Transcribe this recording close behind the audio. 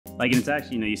Like, and it's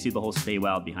actually, you see the whole Stay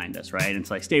Wild behind us, right? And it's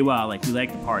like, stay wild, like we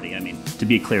like to party. I mean, to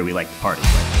be clear, we like to party.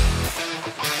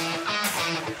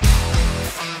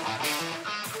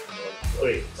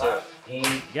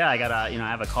 Yeah, I got I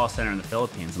have a call center in the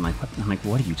Philippines. I'm like,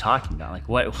 what are you talking about? Like,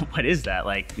 what is that?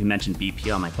 Like, you mentioned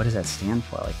BPO. I'm like, what does that stand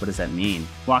for? Like, what does that mean?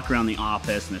 Walk around the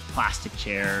office and there's plastic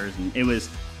chairs, and it was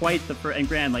quite the and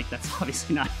grand. Like, that's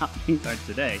obviously not how things are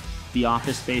today. The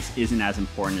office space isn't as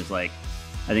important as, like,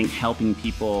 I think helping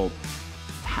people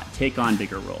take on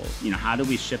bigger roles. How do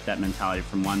we shift that mentality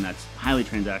from one that's highly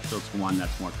transactional to one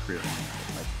that's more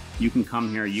career-oriented? Like, you can come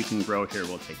here, you can grow here,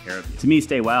 we'll take care of you. To me,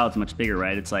 Stay Wild is much bigger,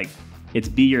 right? It's like, it's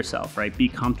be yourself, right? Be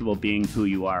comfortable being who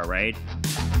you are, right?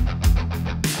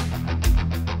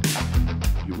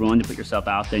 You're willing to put yourself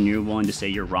out there, and you're willing to say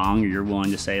you're wrong, or you're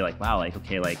willing to say, like, wow, like,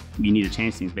 okay, like, you need to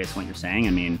change things based on what you're saying.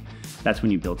 I mean, that's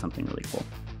when you build something really cool.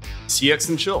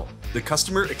 CX&Chill, the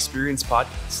customer experience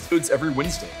podcast. It's every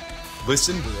Wednesday.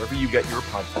 Listen wherever you get your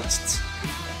podcasts.